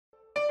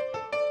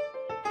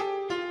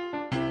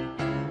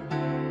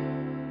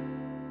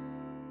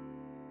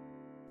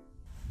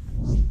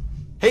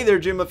Hey there,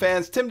 Joomla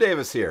fans. Tim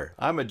Davis here.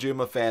 I'm a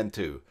Joomla fan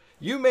too.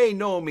 You may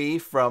know me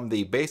from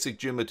the Basic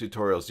Joomla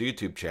Tutorials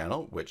YouTube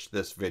channel, which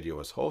this video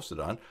is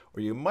hosted on,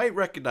 or you might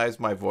recognize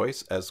my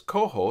voice as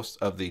co-host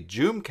of the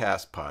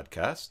Joomcast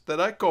podcast that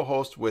I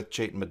co-host with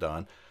Chetan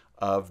Madan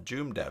of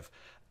JoomDev.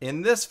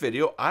 In this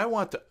video, I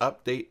want to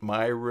update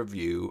my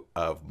review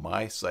of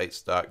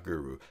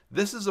MySites.Guru.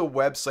 This is a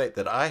website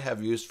that I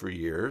have used for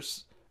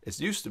years. It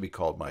used to be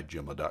called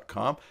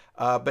myjoomla.com,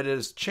 but it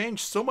has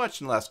changed so much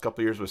in the last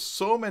couple of years with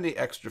so many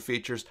extra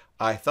features.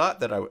 I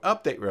thought that I would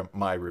update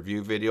my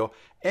review video,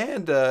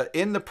 and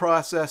in the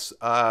process,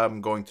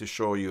 I'm going to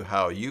show you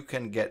how you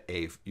can get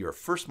your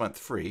first month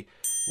free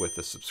with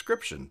a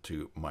subscription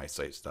to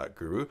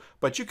MySites.Guru,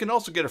 but you can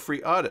also get a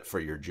free audit for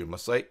your Joomla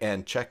site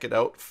and check it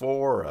out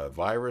for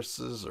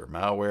viruses or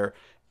malware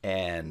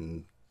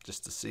and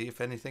just to see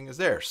if anything is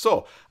there.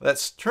 So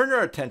let's turn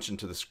our attention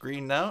to the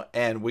screen now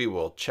and we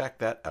will check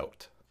that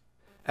out.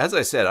 As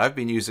I said, I've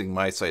been using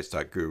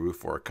MySites.Guru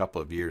for a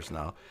couple of years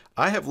now.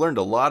 I have learned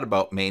a lot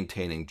about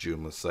maintaining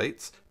Joomla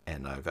sites,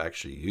 and I've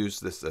actually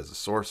used this as a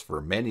source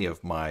for many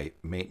of my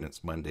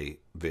Maintenance Monday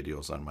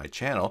videos on my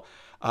channel.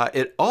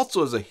 It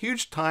also is a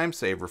huge time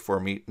saver for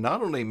me,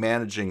 not only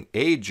managing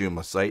a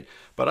Joomla site,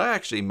 but I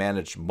actually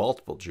manage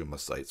multiple Joomla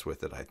sites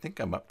with it. I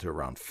think I'm up to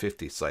around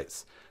 50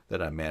 sites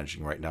that I'm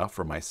managing right now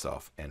for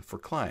myself and for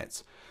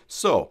clients.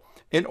 So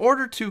in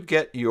order to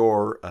get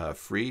your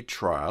free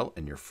trial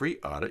and your free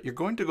audit, you're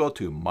going to go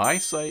to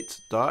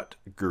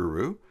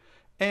MySites.Guru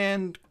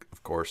and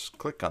of course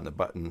click on the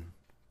button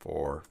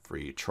for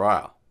free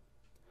trial.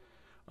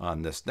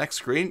 On this next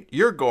screen,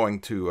 you're going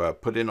to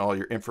put in all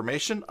your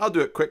information. I'll do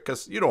it quick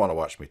because you don't want to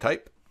watch me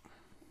type.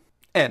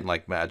 And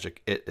like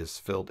magic, it is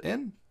filled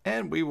in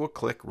and we will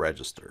click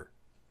register.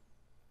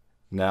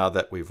 Now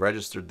that we've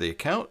registered the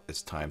account,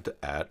 it's time to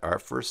add our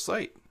first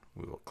site.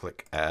 We will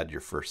click add your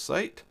first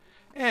site,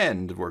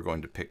 and we're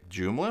going to pick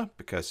Joomla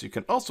because you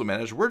can also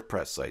manage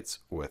WordPress sites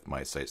with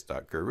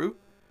MySites.Guru.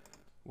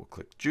 We'll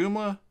click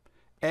Joomla,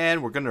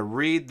 and we're going to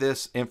read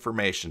this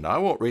information. Now, I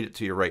won't read it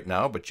to you right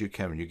now, but you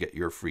can when you get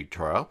your free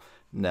trial.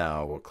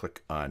 Now we'll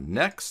click on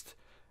next.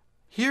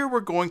 Here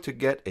we're going to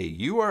get a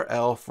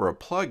URL for a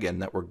plugin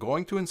that we're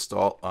going to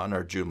install on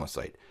our Joomla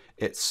site.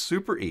 It's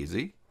super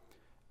easy.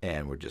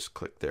 And we'll just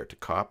click there to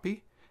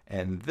copy.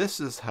 And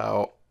this is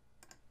how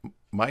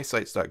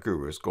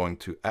MySites.Guru is going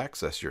to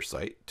access your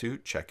site to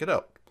check it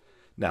out.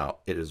 Now,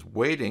 it is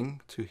waiting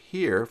to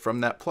hear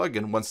from that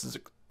plugin once it's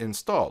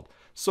installed.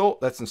 So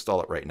let's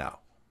install it right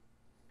now.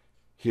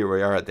 Here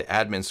we are at the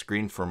admin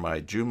screen for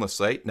my Joomla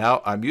site.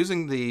 Now, I'm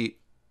using the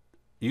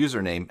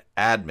username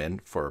admin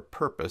for a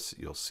purpose.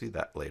 You'll see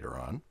that later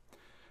on.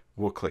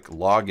 We'll click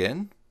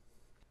login.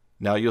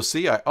 Now you'll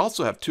see I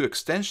also have two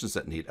extensions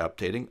that need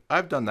updating.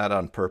 I've done that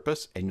on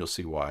purpose, and you'll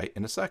see why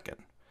in a second.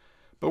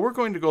 But we're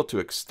going to go to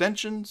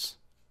Extensions,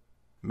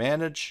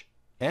 Manage,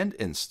 and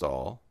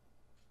Install.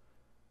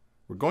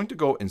 We're going to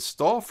go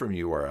Install from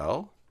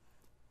URL,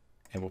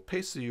 and we'll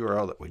paste the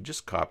URL that we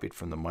just copied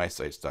from the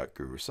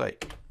MySites.Guru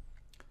site.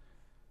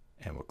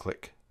 And we'll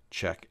click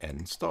Check and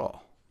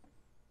Install.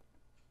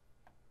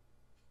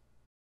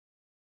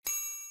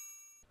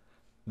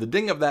 The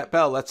ding of that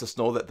bell lets us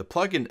know that the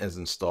plugin is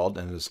installed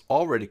and is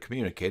already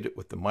communicated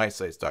with the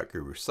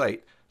MySites.Guru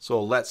site.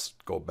 So let's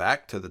go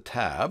back to the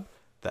tab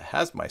that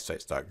has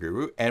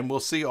MySites.Guru and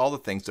we'll see all the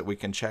things that we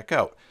can check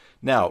out.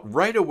 Now,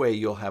 right away,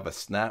 you'll have a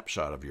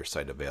snapshot of your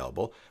site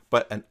available,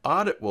 but an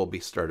audit will be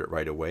started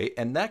right away,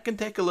 and that can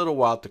take a little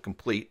while to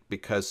complete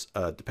because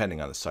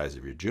depending on the size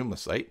of your Joomla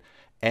site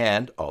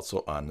and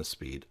also on the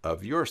speed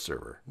of your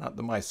server, not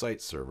the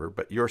MySites server,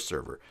 but your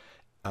server.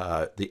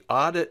 The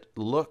audit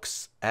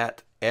looks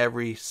at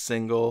every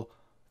single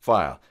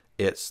file.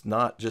 It's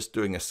not just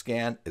doing a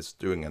scan, it's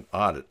doing an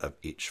audit of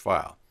each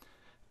file.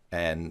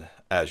 And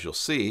as you'll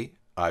see,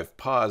 I've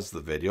paused the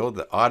video.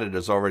 The audit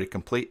is already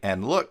complete,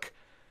 and look,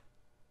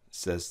 it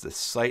says the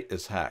site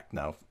is hacked.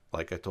 Now,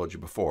 like I told you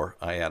before,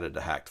 I added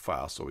a hacked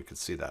file so we could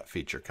see that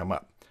feature come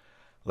up.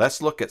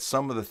 Let's look at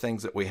some of the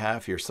things that we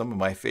have here, some of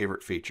my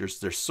favorite features.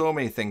 There's so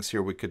many things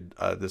here we could,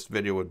 this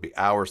video would be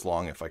hours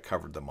long if I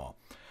covered them all.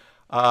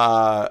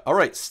 All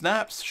right,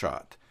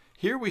 Snapshot.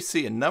 Here we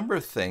see a number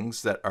of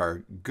things that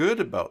are good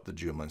about the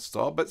Joomla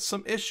install, but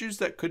some issues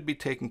that could be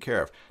taken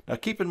care of. Now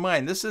keep in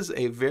mind, this is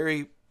a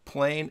very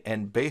plain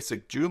and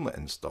basic Joomla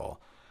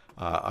install.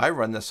 I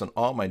run this on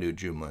all my new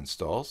Joomla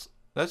installs.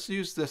 Let's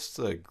use this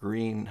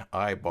green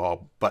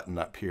eyeball button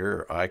up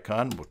here, or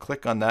icon. We'll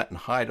click on that and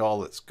hide all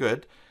that's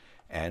good,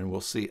 and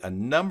we'll see a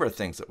number of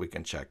things that we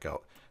can check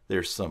out.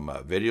 There's some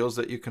videos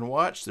that you can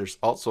watch. There's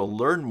also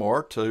learn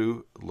more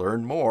to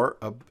learn more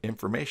of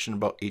information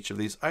about each of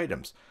these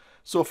items.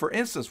 So for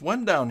instance,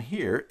 one down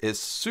here is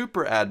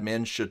super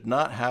admin should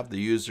not have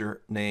the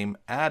username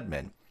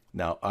admin.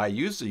 Now I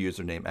use the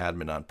username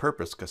admin on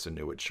purpose because I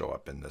knew it would show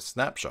up in this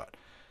snapshot.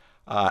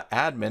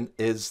 Admin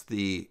is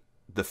the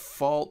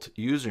default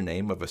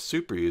username of a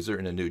super user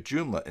in a new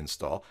Joomla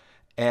install,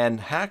 and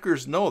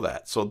hackers know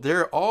that. So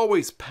they're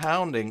always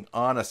pounding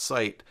on a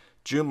site,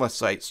 Joomla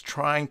sites,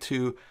 trying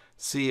to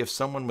see if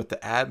someone with the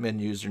admin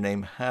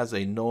username has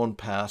a known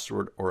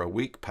password or a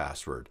weak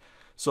password.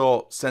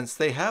 So since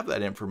they have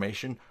that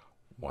information,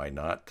 why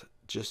not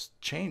just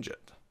change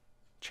it?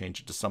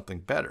 Change it to something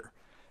better.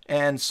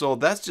 And so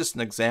that's just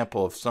an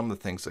example of some of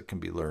the things that can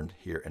be learned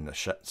here in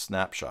the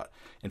snapshot.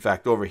 In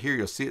fact, over here,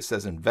 you'll see it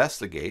says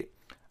investigate.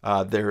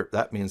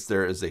 That means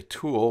there is a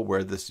tool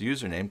where this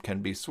username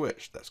can be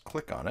switched. Let's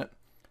click on it.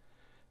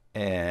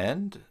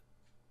 And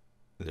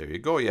there you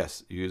go.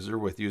 Yes, user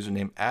with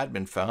username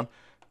admin found.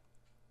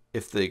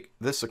 If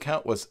this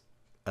account was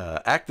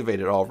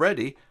activated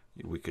already,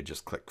 we could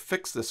just click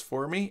fix this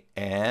for me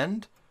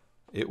and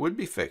it would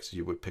be fixed.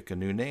 You would pick a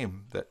new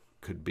name that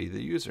could be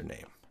the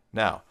username.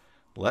 Now,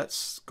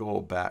 let's go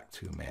back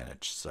to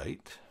manage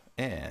site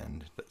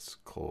and let's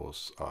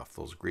close off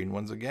those green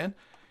ones again.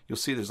 You'll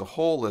see there's a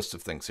whole list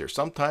of things here.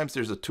 Sometimes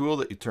there's a tool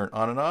that you turn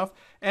on and off,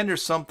 and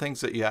there's some things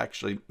that you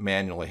actually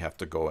manually have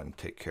to go and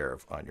take care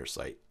of on your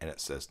site, and it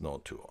says no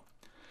tool.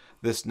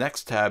 This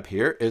next tab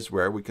here is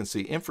where we can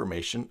see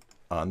information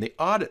on the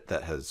audit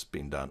that has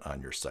been done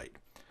on your site.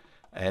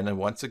 And then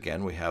once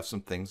again, we have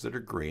some things that are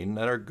green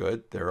that are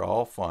good. They're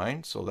all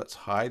fine, so let's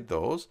hide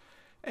those.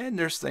 And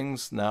there's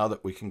things now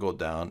that we can go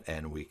down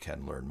and we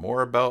can learn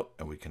more about,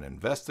 and we can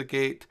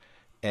investigate,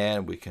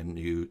 and we can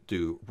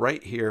do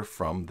right here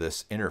from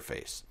this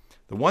interface.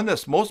 The one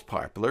that's most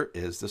popular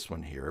is this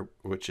one here,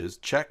 which is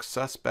check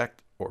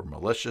suspect or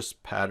malicious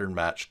pattern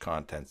match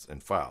contents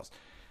in files.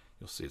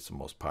 You'll see it's the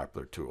most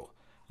popular tool.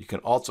 You can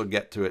also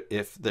get to it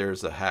if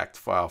there's a hacked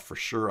file for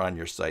sure on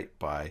your site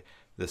by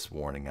this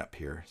warning up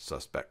here,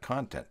 suspect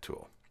content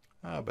tool.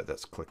 But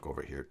let's click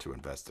over here to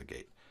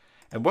investigate.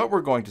 And what we're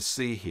going to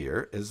see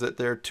here is that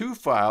there are two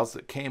files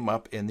that came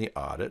up in the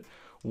audit.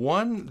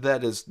 One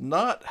that is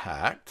not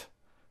hacked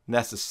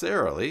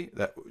necessarily,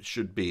 that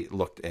should be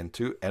looked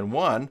into, and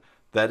one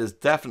that is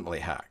definitely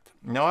hacked.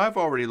 Now, I've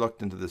already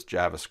looked into this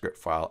JavaScript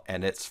file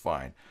and it's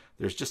fine.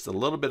 There's just a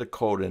little bit of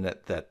code in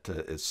it that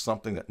is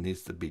something that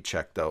needs to be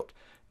checked out,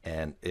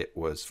 and it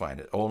was fine.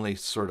 It only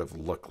sort of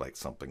looked like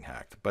something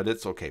hacked, but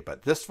it's okay.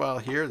 But this file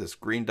here, this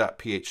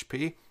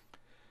green.php,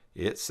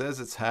 it says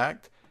it's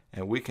hacked,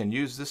 and we can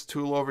use this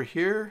tool over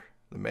here,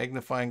 the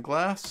magnifying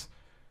glass,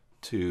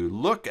 to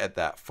look at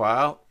that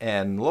file,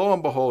 and lo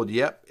and behold,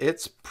 yep,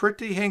 it's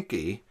pretty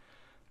hinky.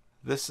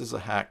 This is a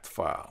hacked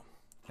file.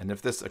 And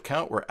if this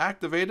account were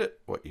activated,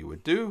 what you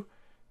would do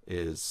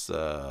is,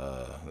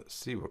 let's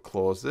see, we'll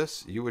close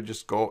this. You would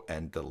just go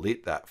and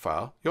delete that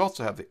file. You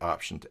also have the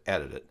option to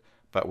edit it,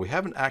 but we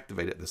haven't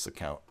activated this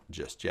account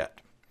just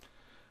yet.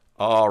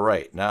 All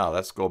right, now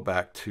let's go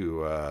back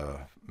to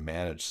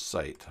manage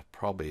site.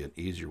 Probably an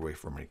easier way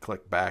for me to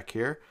click back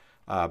here.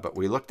 But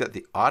we looked at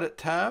the audit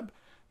tab.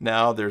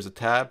 Now there's a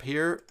tab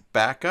here,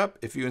 backup.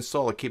 If you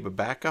keep a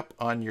backup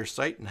on your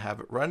site and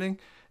have it running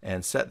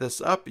and set this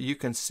up, you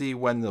can see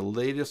when the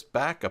latest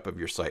backup of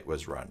your site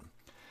was run.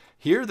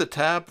 Here, the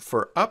tab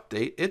for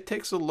update, it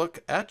takes a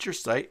look at your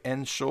site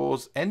and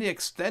shows any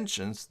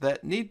extensions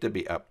that need to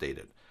be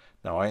updated.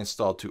 Now, I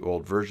installed 2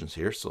 old versions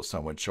here, so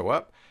some would show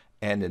up.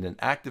 And in an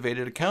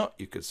activated account,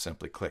 you could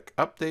simply click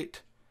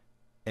update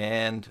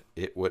and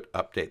it would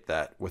update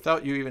that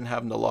without you even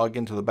having to log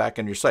into the back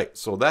end of your site.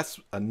 So that's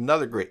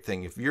another great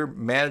thing. If you're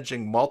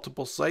managing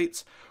multiple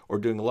sites or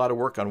doing a lot of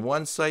work on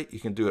one site, you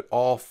can do it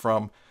all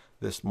from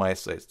this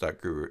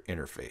MySitesGuru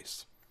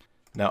interface.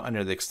 Now,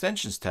 under the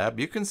extensions tab,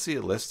 you can see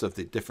a list of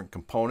the different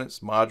components,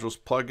 modules,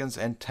 plugins,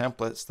 and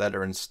templates that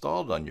are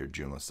installed on your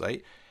Joomla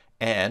site.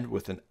 And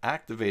with an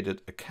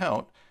activated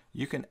account,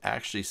 you can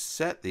actually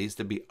set these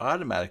to be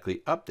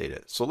automatically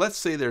updated. So let's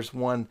say there's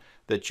one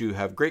that you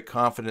have great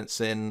confidence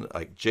in,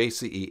 like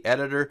JCE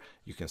Editor.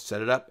 You can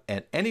set it up,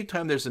 and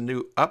anytime there's a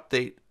new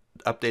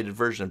updated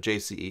version of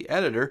JCE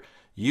Editor,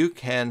 you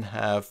can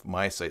have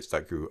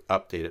MySitesGuru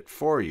update it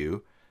for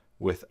you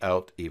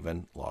without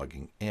even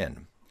logging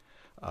in.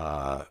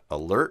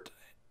 Alert,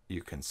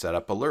 you can set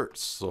up alerts.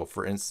 So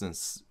for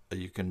instance,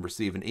 you can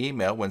receive an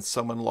email when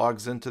someone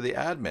logs into the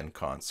admin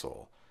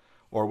console,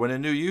 or when a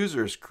new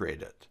user is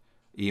created.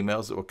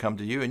 Emails that will come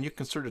to you, and you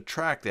can sort of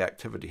track the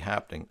activity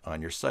happening on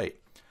your site.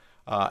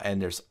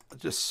 And there's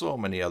just so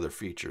many other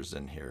features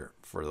in here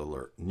for the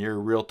alert. Near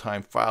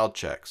real-time file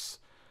checks,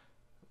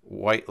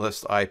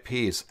 whitelist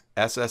IPs,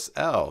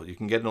 SSL. You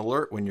can get an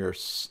alert when your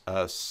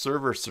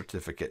server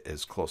certificate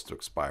is close to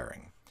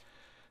expiring.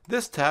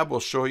 This tab will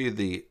show you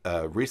the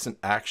recent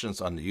actions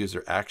on the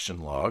user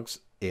action logs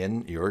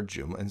in your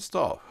Joomla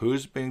install.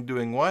 Who's been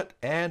doing what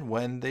and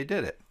when they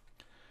did it.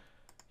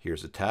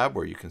 Here's a tab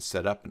where you can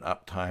set up an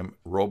uptime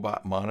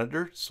robot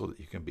monitor so that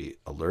you can be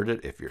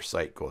alerted if your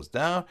site goes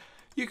down.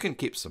 You can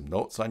keep some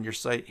notes on your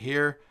site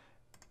here.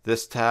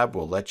 This tab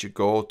will let you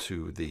go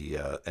to the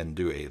and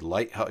do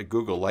a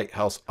Google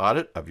Lighthouse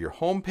audit of your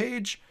home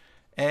page.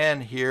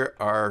 And here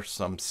are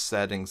some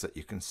settings that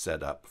you can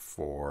set up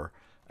for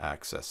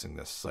accessing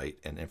this site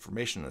and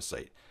information on the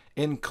site,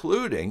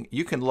 including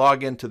you can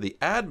log into the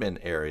admin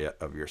area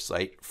of your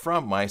site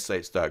from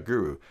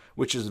MySites.Guru,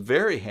 which is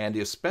very handy,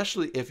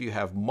 especially if you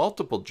have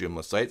multiple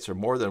Joomla sites or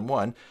more than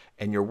one,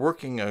 and you're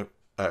working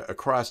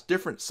across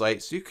different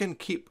sites, you can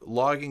keep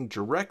logging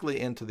directly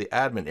into the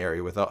admin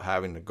area without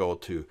having to go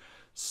to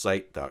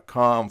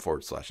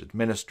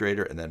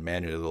site.com/administrator and then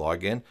manually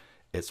log in.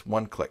 It's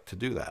one click to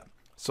do that.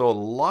 So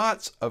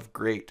lots of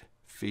great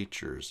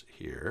features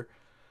here.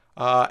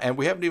 And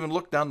we haven't even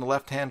looked down the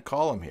left-hand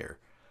column here.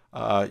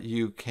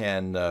 You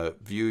can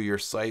view your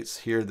sites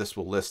here. This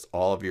will list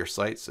all of your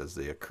sites as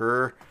they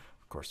occur.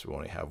 Of course, we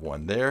only have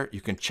one there.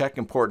 You can check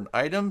important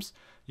items.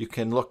 You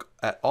can look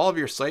at all of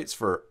your sites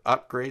for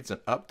upgrades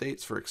and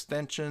updates for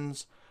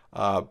extensions,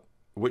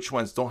 which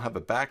ones don't have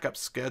a backup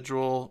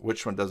schedule,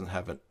 which one doesn't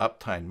have an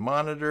uptime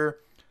monitor.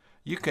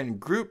 You can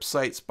group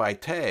sites by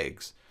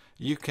tags.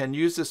 You can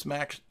use this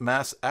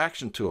mass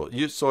action tool.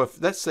 So if,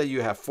 let's say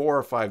you have 4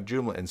 or 5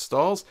 Joomla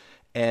installs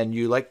and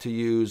you like to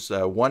use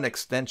one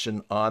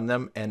extension on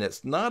them and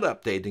it's not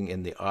updating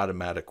in the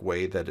automatic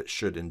way that it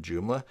should in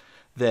Joomla,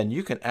 then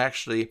you can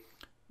actually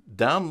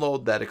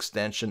download that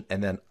extension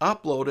and then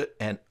upload it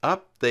and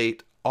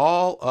update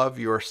all of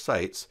your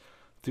sites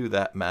through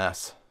that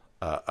mass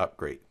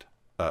upgrade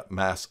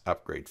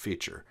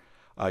feature.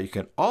 You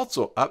can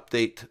also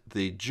update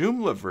the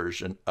Joomla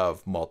version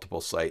of multiple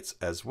sites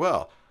as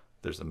well.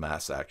 There's a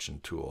mass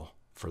action tool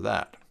for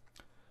that.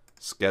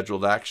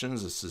 Scheduled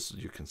actions, this is,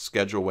 you can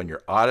schedule when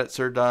your audits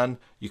are done.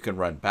 You can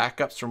run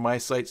backups from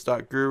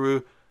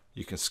MySites.Guru.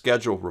 You can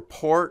schedule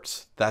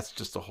reports. That's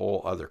just a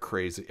whole other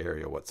crazy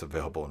area what's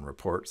available in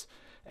reports.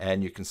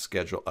 And you can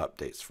schedule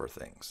updates for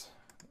things.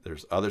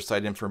 There's other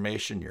site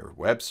information, your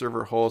web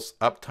server host,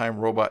 uptime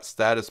robot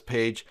status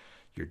page,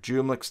 your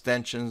Joomla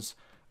extensions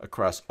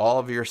across all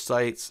of your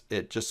sites.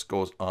 It just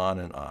goes on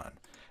and on.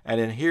 And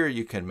in here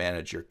you can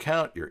manage your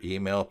account, your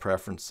email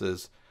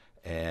preferences,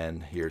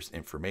 and here's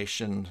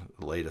information,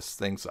 the latest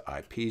things, the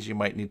IPs you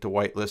might need to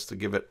whitelist to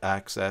give it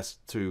access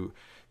to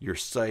your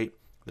site,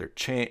 their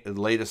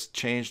latest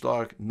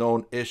changelog,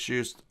 known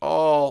issues,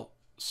 all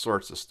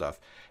sorts of stuff.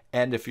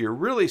 And if you're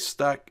really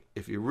stuck,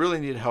 if you really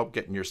need help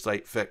getting your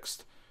site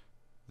fixed,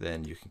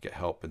 then you can get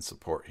help and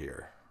support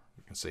here.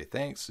 You can say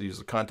thanks, use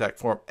the contact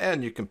form,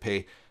 and you can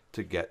pay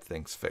to get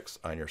things fixed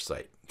on your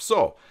site.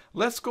 So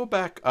let's go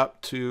back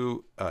up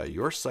to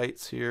your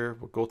sites here.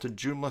 We'll go to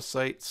Joomla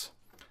sites.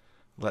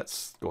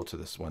 Let's go to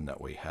this one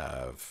that we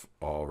have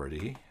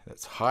already.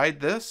 Let's hide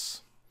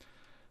this.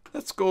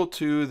 Let's go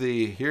to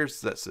the,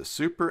 that's the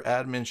super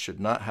admin should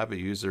not have a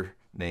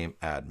username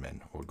admin.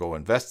 We'll go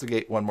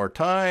investigate one more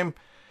time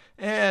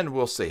and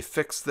we'll say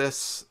fix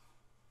this.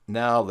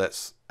 Now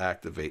let's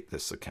activate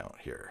this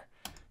account here.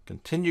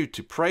 Continue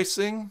to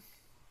pricing.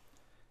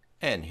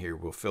 And here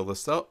we'll fill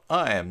this out.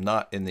 I am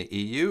not in the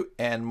EU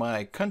and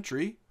my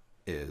country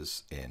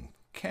is in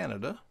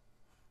Canada,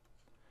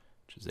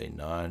 which is a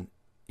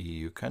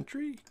non-EU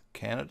country,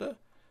 Canada.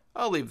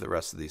 I'll leave the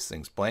rest of these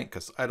things blank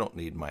because I don't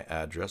need my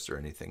address or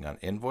anything on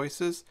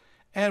invoices,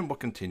 and we'll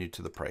continue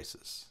to the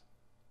prices.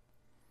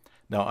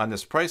 Now on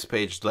this price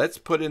page, let's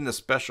put in the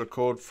special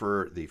code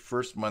for the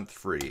first month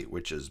free,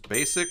 which is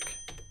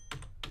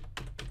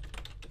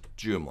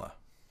BASICJOOMLA.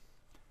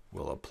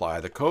 We'll apply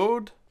the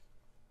code.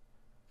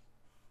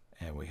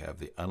 And we have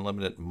the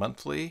unlimited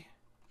monthly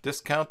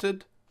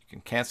discounted. You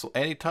can cancel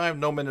anytime,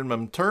 no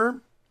minimum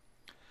term.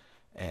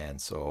 And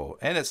it's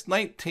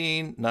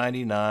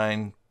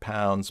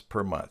 £19.99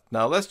 per month.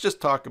 Now let's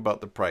just talk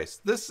about the price.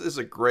 This is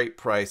a great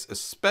price,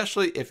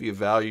 especially if you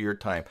value your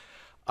time.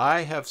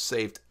 I have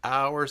saved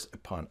hours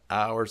upon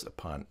hours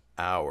upon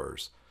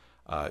hours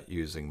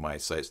using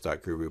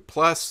MySitesGuru.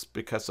 Plus,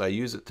 because I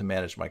use it to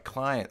manage my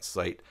client's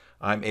site,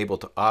 I'm able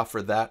to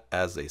offer that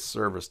as a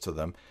service to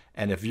them.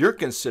 And if you're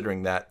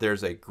considering that,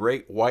 there's a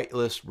great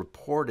whitelist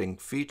reporting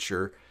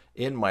feature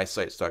in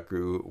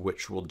MySitesGuru,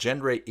 which will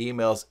generate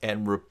emails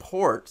and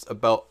reports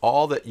about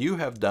all that you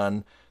have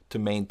done to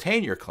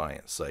maintain your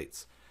client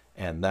sites.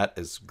 And that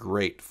is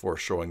great for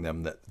showing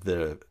them that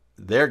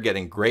they're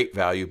getting great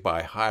value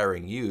by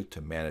hiring you to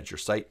manage your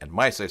site. And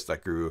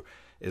MySitesGuru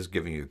is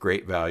giving you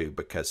great value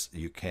because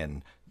you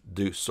can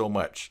do so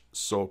much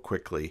so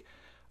quickly.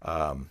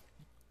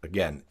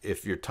 Again,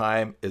 if your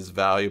time is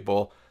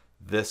valuable,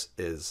 this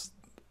is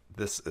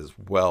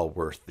well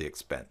worth the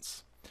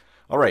expense.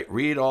 All right,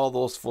 read all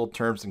those full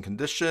terms and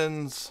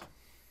conditions.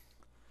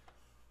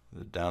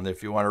 They're down there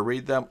if you want to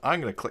read them.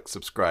 I'm going to click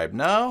subscribe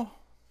now.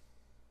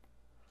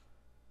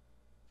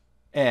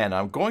 And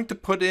I'm going to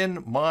put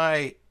in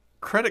my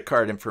credit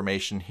card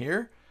information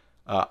here.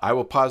 I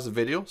will pause the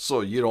video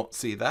so you don't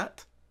see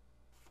that.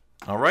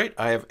 All right,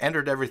 I have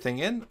entered everything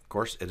in. Of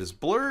course, it is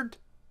blurred.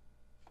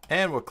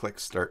 And we'll click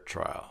Start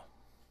Trial.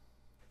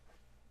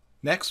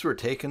 Next, we're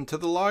taken to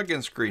the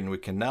login screen. We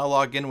can now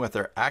log in with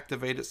our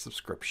activated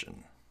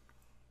subscription.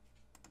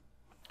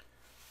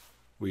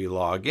 We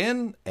log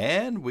in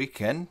and we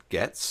can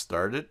get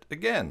started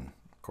again.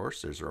 Of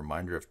course, there's a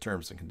reminder of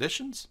terms and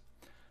conditions.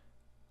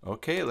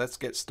 Okay, let's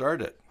get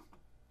started.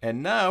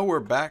 And now we're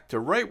back to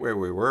right where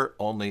we were,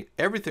 only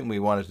everything we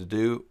wanted to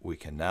do, we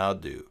can now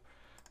do.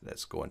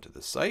 Let's go into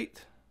the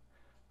site.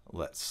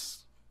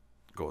 Let's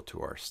go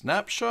to our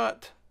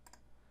snapshot.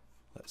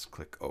 Let's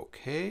click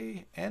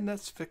OK, and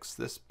let's fix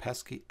this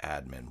pesky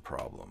admin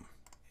problem.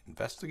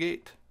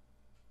 Investigate.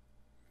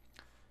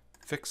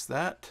 Fix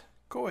that.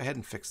 Go ahead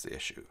and fix the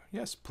issue.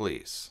 Yes,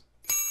 please.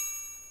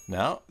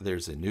 Now,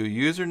 there's a new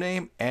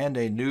username and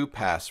a new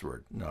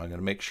password. Now, I'm going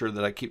to make sure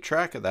that I keep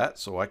track of that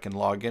so I can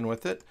log in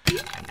with it.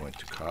 I'm going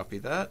to copy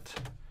that,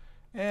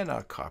 and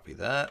I'll copy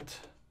that,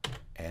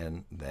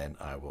 and then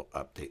I will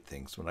update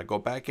things when I go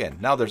back in.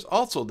 Now, there's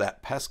also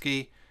that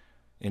pesky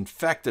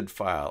infected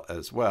file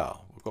as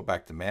well. We'll go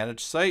back to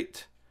Manage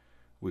Site.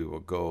 We will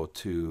go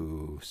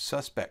to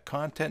Suspect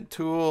Content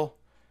Tool,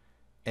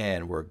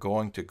 and we're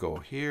going to go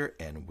here,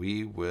 and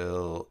we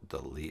will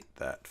delete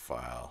that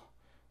file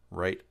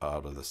right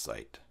out of the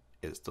site.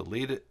 It's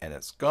deleted and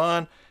it's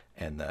gone,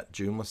 and that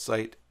Joomla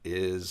site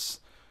is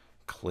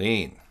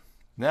clean.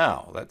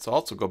 Now let's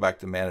also go back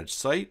to Manage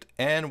Site,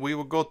 and we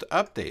will go to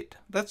Update.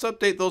 Let's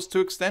update those two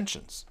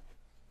extensions.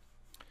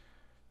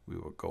 We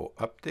will go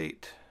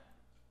Update.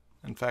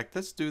 In fact,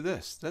 let's do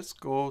this. Let's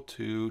go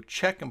to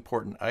Check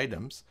Important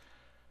Items,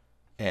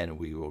 and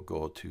we will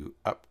go to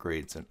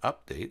Upgrades and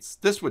Updates.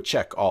 This would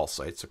check all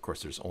sites. Of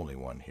course, there's only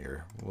one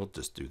here. We'll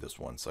just do this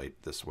one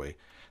site this way.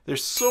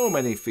 There's so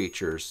many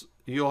features.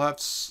 You'll have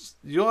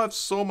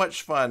so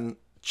much fun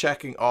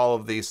checking all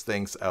of these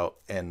things out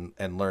and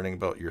learning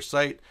about your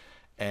site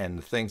and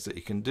the things that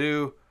you can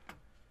do.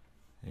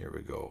 Here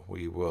we go.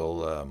 We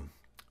will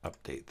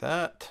update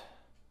that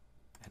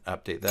and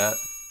update that.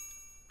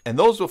 And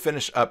those will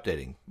finish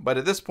updating. But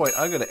at this point,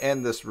 I'm going to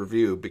end this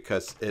review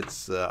because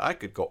it's I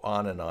could go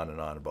on and on and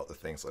on about the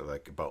things I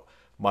like about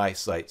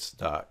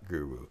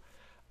MySites.Guru.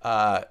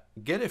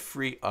 Get a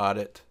free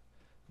audit.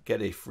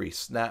 Get a free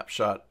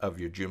snapshot of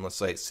your Joomla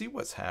site. See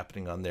what's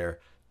happening on there.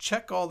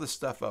 Check all this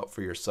stuff out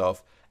for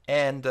yourself.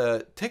 And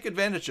take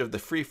advantage of the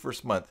free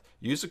first month.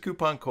 Use the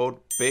coupon code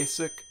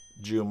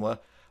BASICJOOMLA.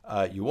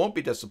 You won't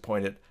be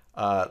disappointed.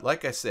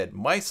 Like I said,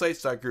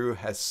 MySites.Guru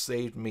has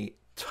saved me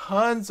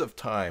tons of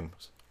time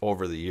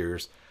over the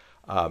years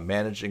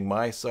managing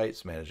my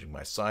sites, managing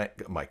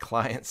my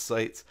clients'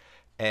 sites,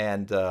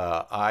 and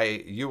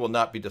you will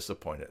not be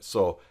disappointed.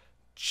 So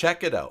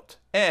check it out.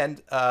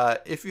 And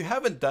if you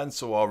haven't done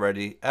so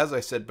already, as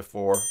I said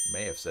before,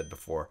 may have said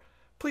before,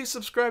 please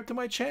subscribe to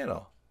my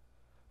channel.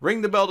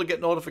 Ring the bell to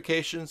get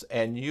notifications,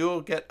 and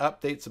you'll get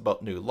updates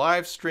about new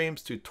live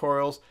streams,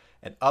 tutorials,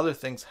 and other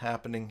things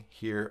happening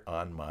here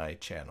on my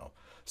channel.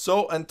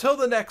 So until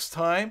the next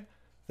time,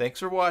 thanks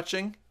for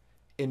watching.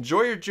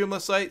 Enjoy your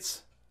Joomla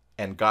sites,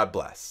 and God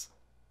bless.